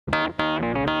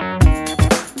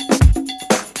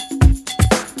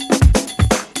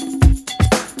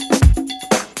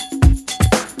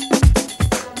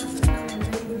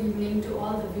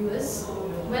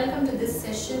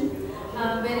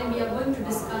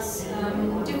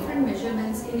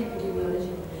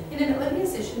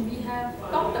session we have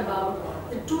talked about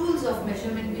the tools of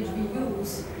measurement which we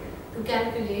use to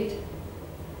calculate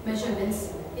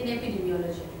measurements in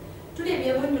epidemiology. Today we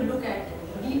are going to look at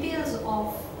details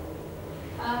of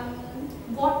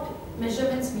what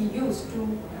measurements we use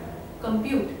to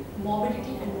compute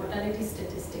morbidity and mortality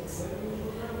statistics.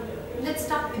 Let's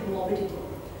start with morbidity.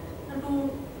 Now,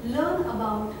 to learn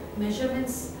about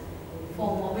measurements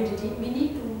for morbidity, we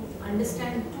need to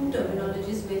understand two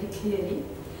terminologies very clearly,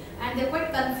 and they're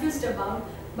quite confused about,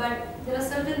 but there are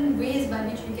certain ways by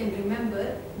which we can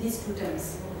remember these two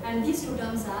terms, and these two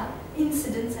terms are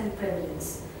incidence and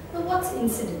prevalence. Now, what's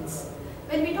incidence?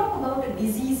 When we talk about a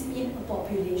disease in a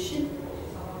population,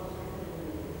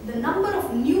 the number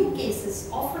of new cases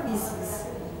of a disease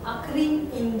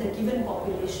occurring in the given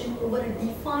population over a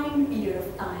defined period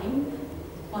of time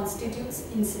constitutes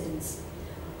incidence.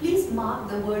 Please mark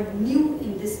the word new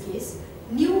in this case.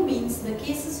 New means the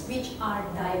cases which are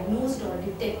diagnosed or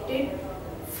detected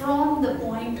from the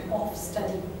point of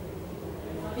study,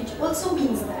 which also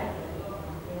means that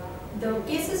the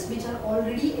cases which are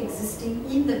already existing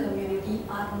in the community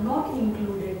are not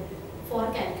included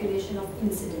for calculation of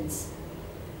incidence.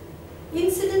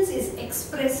 Incidence is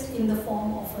expressed in the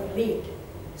form of a rate.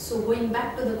 So going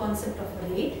back to the concept of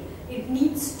a rate, it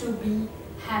needs to be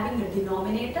having a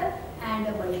denominator and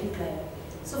a multiplier.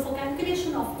 So for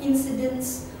calculation of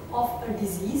incidence of a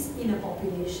disease in a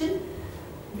population,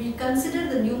 we consider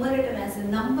the numerator as the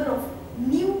number of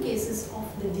new cases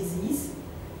of the disease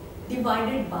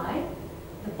divided by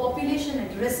the population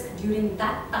at risk during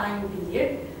that time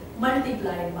period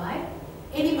multiplied by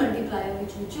any multiplier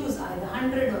which we choose, either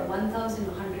 100 or 1000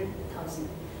 or 100,000.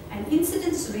 And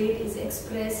incidence rate is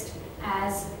expressed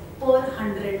as per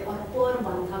 100 or per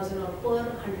 1000 or per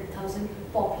 100,000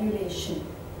 population.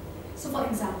 So for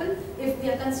example, if we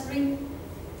are considering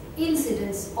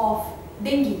incidence of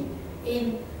dengue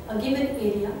in a given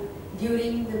area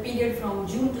during the period from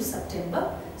June to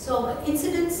September, so our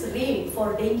incidence rate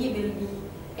for dengue will be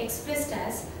expressed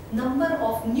as number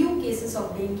of new cases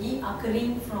of dengue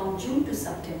occurring from June to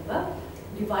September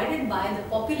divided by the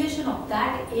population of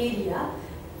that area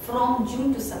from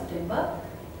June to September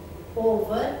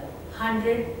over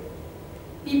 100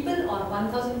 people or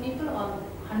 1000 people or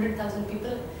 100,000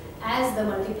 people as the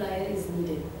multiplier is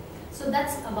needed. So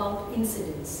that's about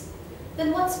incidence.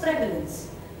 Then what's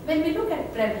prevalence? When we look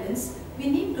at prevalence, we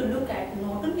need to look at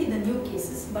not only the new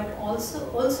cases but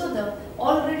also the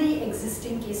already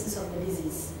existing cases of the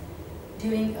disease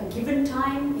during a given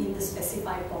time in the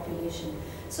specified population.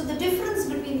 So the difference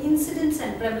between incidence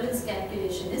and prevalence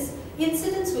calculation is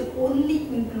incidence will only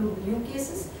include new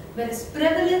cases, whereas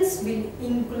prevalence will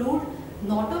include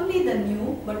not only the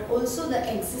new but also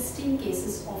the existing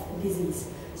cases of the disease.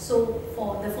 So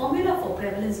for the formula for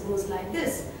prevalence goes like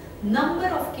this: number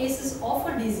of cases of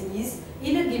a disease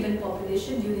in a given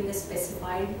population during a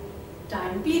specified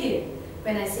time period.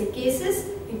 When I say cases,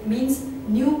 it means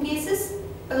new cases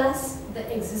plus the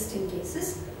existing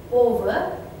cases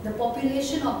over the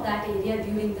population of that area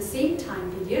during the same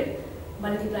time period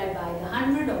multiplied by the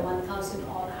 100 or 1000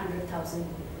 or 100,000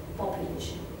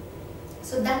 population.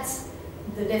 So that's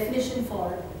the definition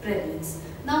for prevalence.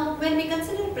 Now when we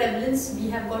consider prevalence, we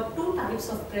have got two types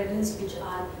of prevalence which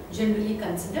are generally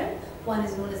considered. One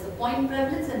is known as the point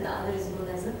prevalence and the other is known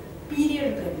as the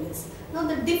period prevalence. Now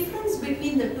the difference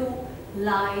between the two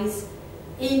lies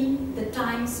in the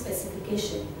time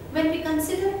specification. When we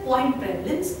consider point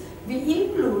prevalence, we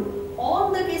include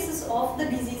all the cases of the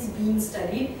disease being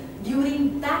studied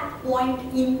during that point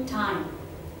in time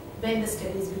when the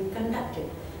study is being conducted.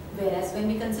 Whereas when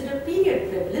we consider period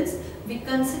prevalence, we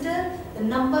consider the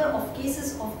number of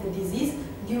cases of the disease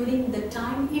during the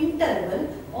time interval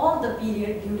or the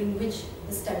period during which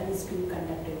the study is being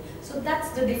conducted. So that's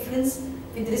the difference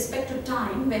with respect to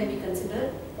time when we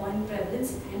consider point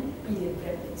prevalence and period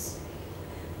prevalence.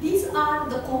 These are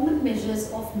the common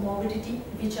measures of morbidity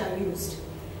which are used.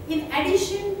 In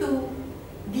addition to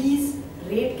these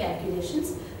rate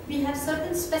calculations, we have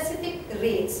certain specific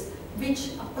rates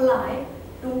which apply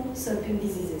to certain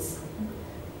diseases.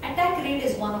 Attack rate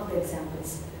is one of the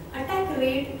examples. Attack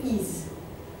rate is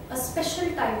a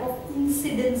special type of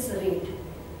incidence rate.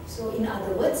 So in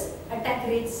other words, attack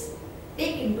rates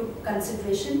take into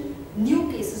consideration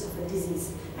new cases of a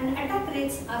disease, and attack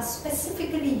rates are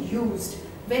specifically used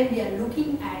when we are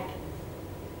looking at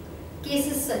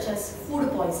cases such as food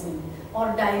poisoning or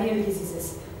diarrheal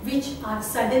diseases which are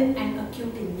sudden and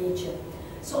acute in nature.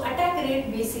 So attack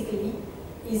rate basically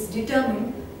is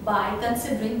determined by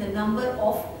considering the number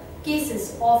of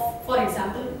cases of, for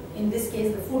example, in this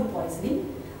case the food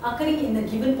poisoning occurring in the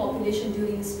given population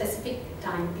during a specific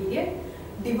time period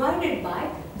divided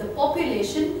by the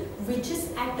population which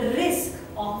is at risk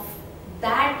of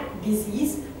that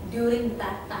disease during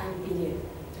that time period.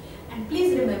 And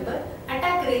please remember,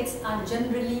 attack rates are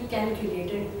generally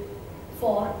calculated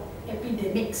for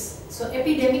epidemics. So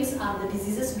epidemics are the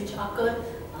diseases which occur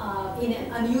in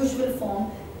an unusual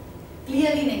form,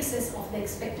 clearly in excess of the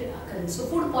expected occurrence. So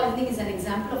food poisoning is an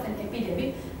example of an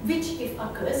epidemic which, if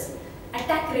occurs,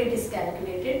 attack rate is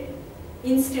calculated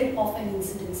instead of an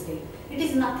incidence rate. It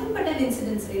is nothing but an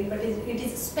incidence rate, but it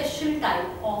is a special type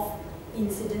of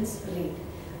incidence rate.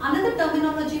 Another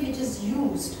terminology which is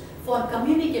used for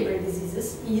communicable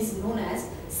diseases is known as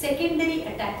secondary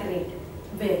attack rate,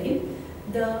 wherein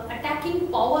the attacking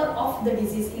power of the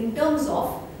disease in terms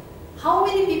of how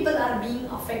many people are being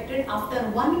affected after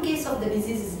one case of the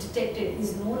disease is detected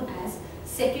is known as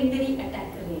secondary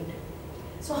attack rate.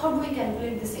 So how do we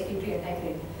calculate the secondary attack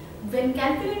rate? When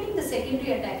calculating the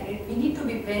secondary attack rate, we need to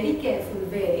be very careful,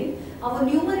 wherein our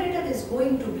numerator is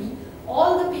going to be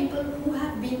all the people who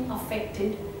have been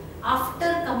affected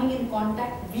after coming in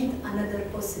contact with another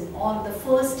person or the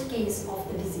first case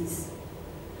of the disease.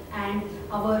 And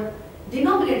our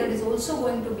denominator is also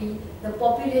going to be the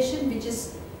population which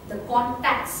is the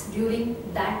contacts during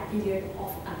that period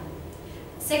of time.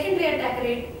 Secondary attack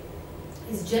rate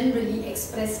is generally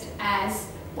expressed as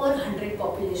per 100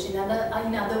 population.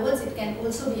 In other words, it can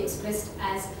also be expressed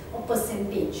as a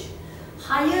percentage.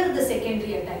 Higher the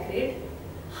secondary attack rate,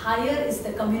 higher is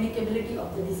the communicability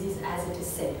of the disease, as it is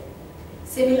said.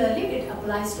 Similarly, it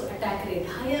applies to attack rate.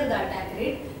 Higher the attack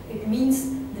rate, it means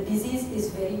the disease is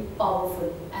very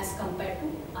powerful as compared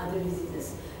to other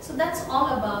diseases. So that's all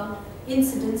about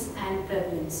incidence and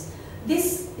prevalence.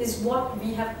 This is what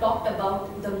we have talked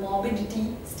about, the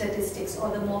morbidity statistics or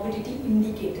the morbidity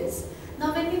indicators.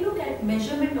 Now when we look at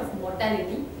measurement of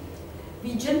mortality,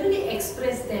 we generally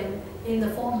express them in the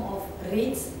form of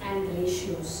rates and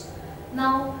ratios.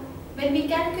 Now when we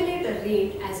calculate a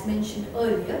rate, as mentioned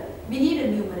earlier, we need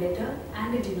a numerator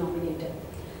and a denominator.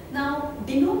 Now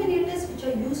denominators which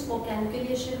are used for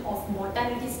calculation of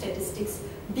mortality statistics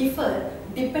differ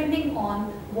depending on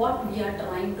what we are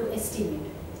trying to estimate.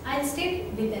 I'll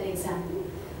state with an example.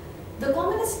 The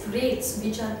commonest rates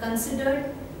which are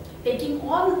considered taking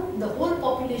the whole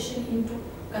population into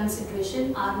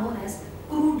consideration are known as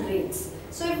crude rates.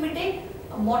 So if we take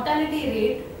a mortality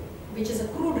rate which is a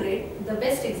crude rate, the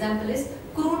best example is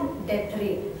crude death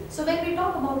rate. So when we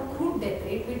talk about crude death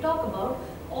rate, we talk about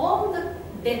all the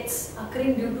deaths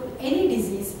occurring due to any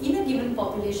disease in a given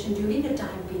population during a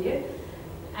time period,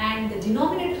 and the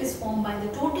denominator is formed by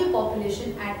the total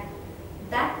population at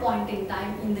that point in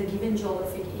time in the given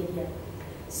geographic area.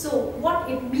 So what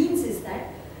it means is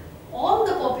that all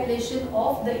the population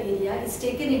of the area is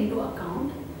taken into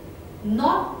account,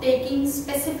 not taking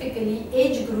specifically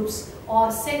age groups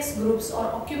or sex groups or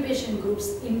occupation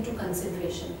groups into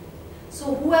consideration.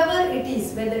 So whoever it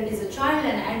is, whether it is a child,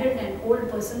 an adult, an old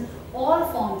person, all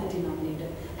form the denominator,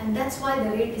 and that's why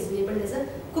the rate is labeled as a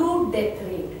crude death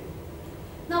rate.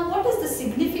 Now what is the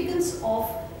significance of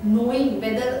knowing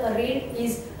whether a rate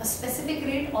is a specific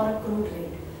rate or a crude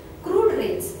rate? Crude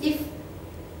rates, if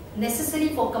necessary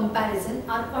for comparison,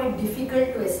 are quite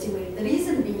difficult to estimate. The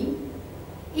reason being,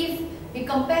 if we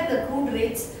compare the crude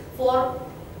rates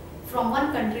from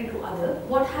one country to other,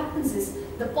 what happens is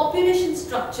the population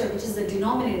structure, which is the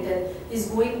denominator, is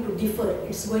going to differ.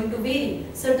 It's going to vary.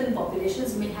 Certain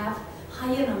populations may have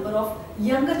higher number of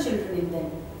younger children in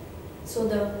them. So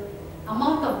the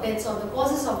amount of deaths or the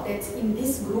causes of deaths in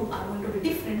this group are going to be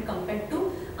different compared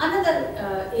to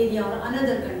another area or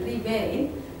another country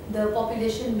wherein the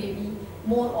population may be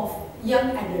more of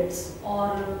young adults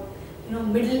or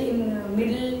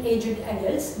middle-aged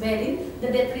adults, wherein the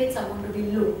death rates are going to be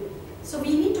low. So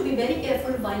we need to be very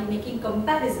careful while making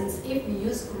comparisons if we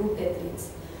use crude death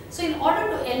rates. So in order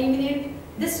to eliminate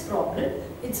this problem,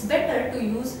 it's better to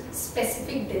use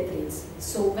specific death rates.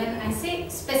 So when I say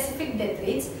specific death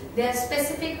rates, they are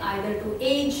specific either to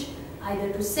age,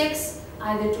 either to sex,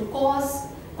 either to cause.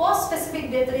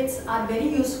 Cause-specific death rates are very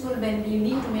useful when we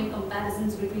need to make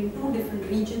comparisons between two different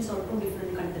regions or two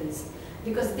different countries,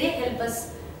 because they help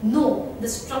us know the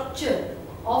structure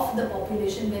of the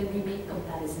population when we make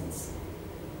comparisons.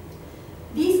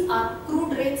 These are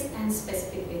crude rates and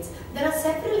specific rates. There are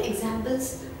several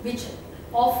examples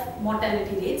of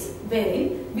mortality rates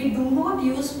wherein we do not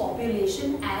use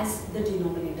population as the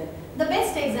denominator. The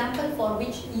best example for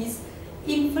which is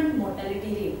infant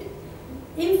mortality rate.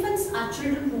 Infants are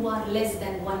children who are less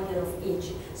than 1 year of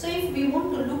age. So if we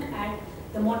want to look at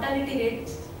the mortality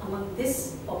rate among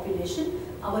this population,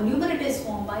 our numerator is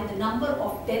formed by the number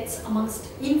of deaths amongst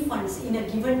infants in a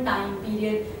given time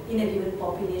period in a given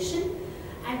population,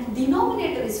 and the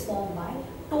denominator is formed by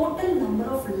total number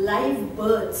of live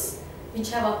births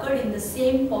which have occurred in the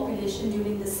same population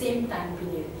during the same time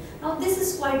period. Now this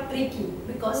is quite tricky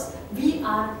because we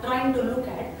are trying to look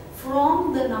at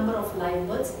from the number of live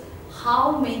births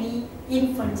how many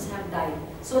infants have died.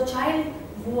 So a child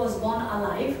who was born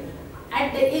alive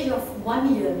at the age of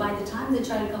 1 year, by the time the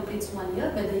child completes 1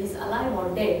 year, whether he is alive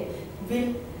or dead,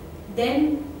 will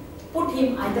then put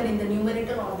him either in the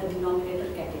numerator or the denominator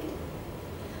category.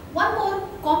 One more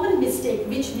common mistake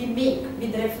which we make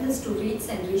with reference to rates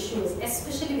and ratios,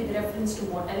 especially with reference to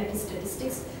mortality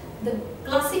statistics, the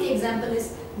classic example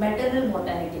is maternal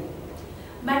mortality.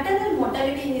 Maternal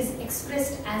mortality is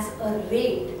expressed as a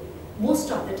rate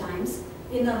most of the times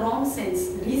in a wrong sense.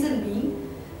 Reason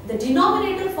being, the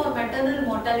denominator for maternal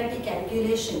mortality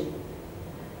calculation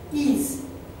is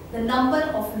the number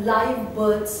of live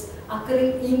births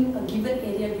occurring in a given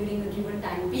area during a given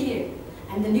time period,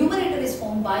 and the numerator is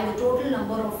formed by the total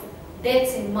number of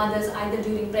deaths in mothers either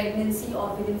during pregnancy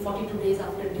or within 42 days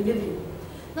after delivery.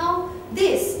 Now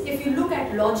this, if you look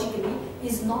at logically,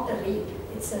 is not a rate,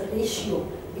 it's a ratio,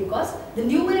 because the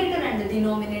numerator and the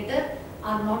denominator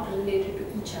are not related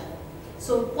to each other.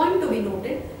 So point to be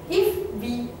noted, if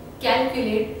we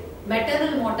calculate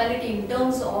maternal mortality in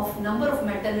terms of number of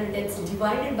maternal deaths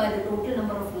divided by the total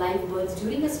number of live births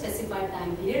during a specified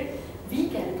time period, we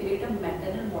calculate a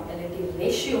maternal mortality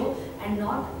ratio and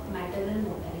not maternal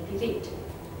mortality rate.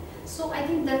 So I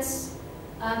think that's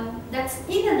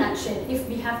in a nutshell. If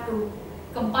we have to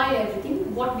compile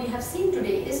everything, what we have seen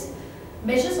today is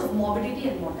measures of morbidity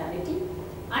and mortality.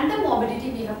 Under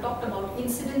morbidity, we have talked about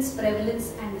incidence,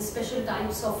 prevalence and the special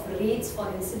types of rates for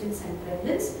incidence and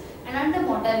prevalence. And under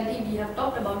mortality, we have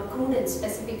talked about crude and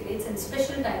specific rates and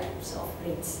special types of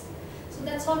rates. So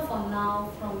that's all for now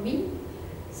from me.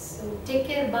 So take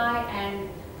care, bye, and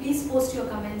please post your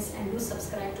comments and do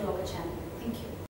subscribe to our channel. Thank you.